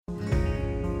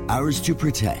Ours to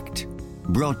Protect.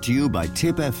 Brought to you by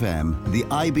Tip FM, the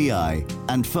IBI,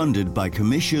 and funded by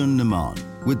Commission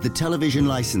Naman with the television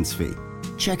licence fee.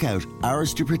 Check out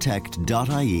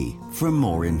ourstoprotect.ie for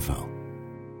more info.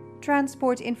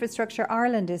 Transport Infrastructure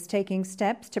Ireland is taking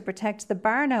steps to protect the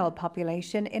barn owl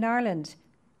population in Ireland.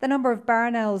 The number of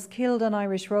barn owls killed on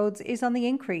Irish roads is on the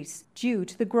increase due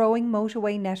to the growing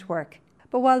motorway network.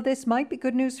 But while this might be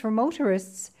good news for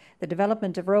motorists, the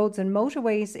development of roads and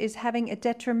motorways is having a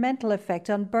detrimental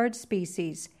effect on bird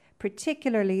species,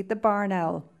 particularly the barn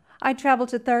owl. I travelled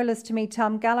to Thurles to meet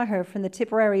Tom Gallagher from the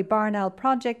Tipperary Barn Owl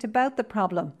Project about the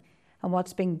problem and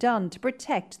what's being done to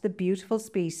protect the beautiful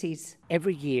species.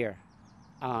 Every year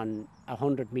on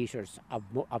 100 metres of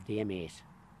the M8,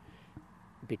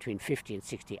 between 50 and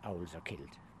 60 owls are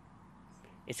killed.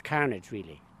 It's carnage,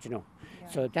 really, Yeah.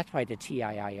 So that's why the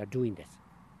TII are doing this.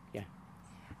 Yeah.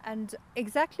 And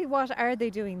exactly what are they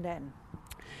doing then?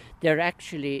 They're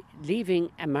actually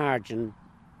leaving a margin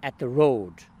at the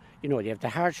road. They have the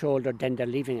hard shoulder, then they're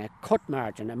leaving a cut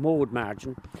margin, a mowed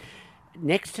margin.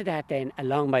 Next to that then,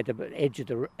 along by the edge of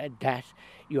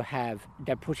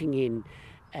they're putting in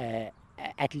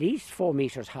at least 4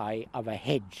 metres high of a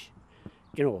hedge,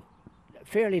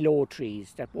 fairly low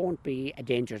trees that won't be a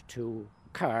danger to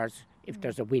cars if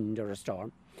there's a wind or a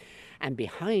storm. And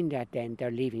behind that then, they're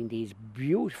leaving these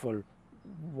beautiful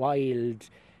wild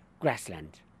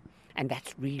grassland. And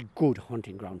that's real good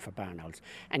hunting ground for barn owls.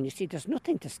 And you see, there's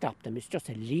nothing to stop them. It's just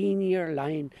a linear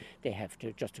line. They have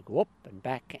to go up and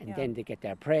back, and then they get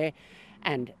their prey.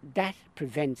 And that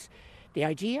prevents the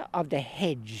idea of the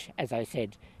hedge, as I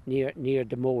said, near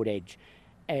the mowed edge,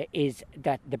 is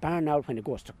that the barn owl, when it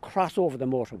goes to cross over the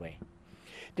motorway,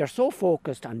 they're so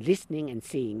focused on listening and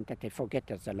seeing that they forget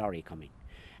there's a lorry coming,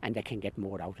 and they can get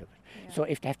more out of it. Yeah. So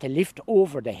if they have to lift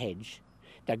over the hedge,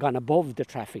 they're gone above the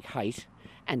traffic height,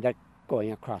 and they're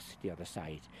going across the other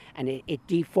side. And it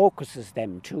defocuses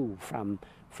them too from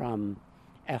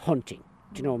hunting.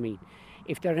 Do you know what I mean?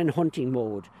 If they're in hunting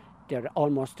mode, they're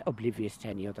almost oblivious to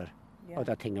any other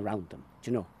thing around them.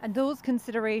 Do you know? And those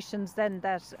considerations then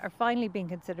that are finally being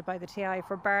considered by the TI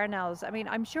for barn owls, I mean,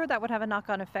 I'm sure that would have a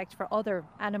knock-on effect for other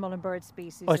animal and bird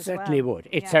species as well. It certainly would.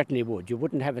 It certainly would. You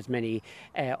wouldn't have as many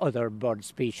other bird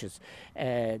species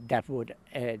that would,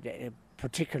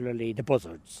 particularly the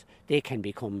buzzards. They can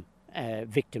become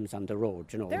victims on the road.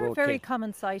 They're a very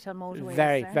common sight on motorways.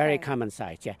 Very common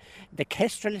sight, yeah. The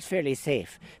kestrel is fairly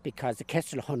safe because the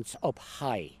kestrel hunts up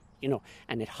high,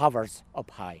 and it hovers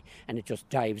up high, and it just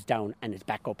dives down and it's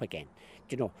back up again.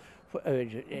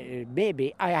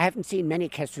 Maybe, I haven't seen many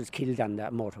kestrels killed on the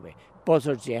motorway.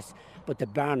 Buzzards, yes, but the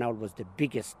barn owl was the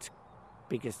biggest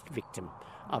victim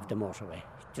of the motorway,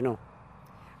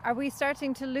 Are we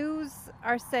starting to lose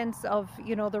our sense of,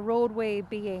 the roadway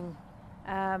being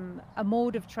a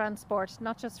mode of transport,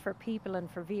 not just for people and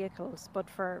for vehicles, but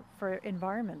for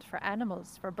environment, for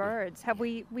animals, for birds? Have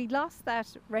we lost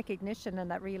that recognition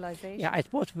and that realisation? Yeah, I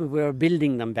suppose we were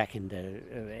building them back in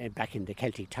the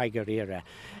Celtic Tiger era.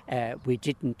 We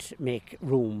didn't make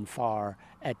room for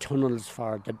tunnels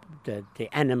for the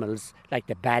animals like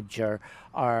the badger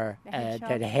or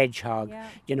the hedgehog,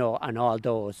 and all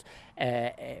those.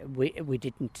 We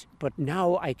didn't. But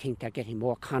now I think they're getting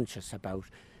more conscious about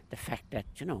the fact that,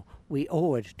 we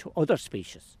owe it to other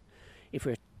species. If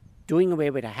we're doing away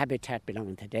with a habitat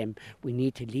belonging to them, we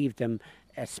need to leave them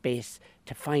a space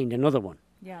to find another one.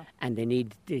 Yeah. And they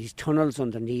need these tunnels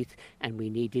underneath, and we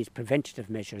need these preventative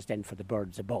measures then for the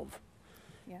birds above.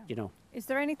 Yeah. Is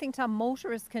there anything, Tom,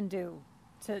 motorists can do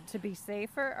to be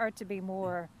safer or to be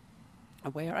more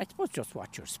aware? I suppose just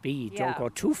watch your speed. Don't go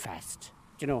too fast.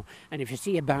 And if you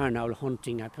see a barn owl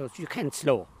hunting, I suppose you can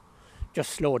slow.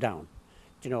 Just slow down.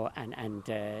 And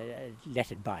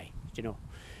let it by,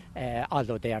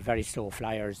 although they are very slow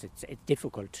flyers, it's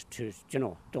difficult to,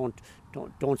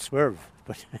 don't swerve,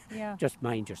 but just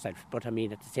mind yourself. But I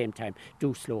mean, at the same time,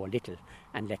 do slow a little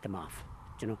and let them off,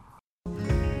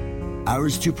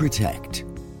 Ours to Protect.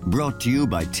 Brought to you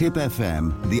by Tip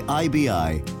FM, the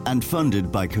IBI, and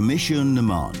funded by Commission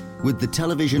Naman with the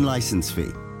television licence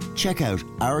fee. Check out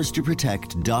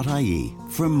ourstoprotect.ie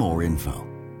for more info.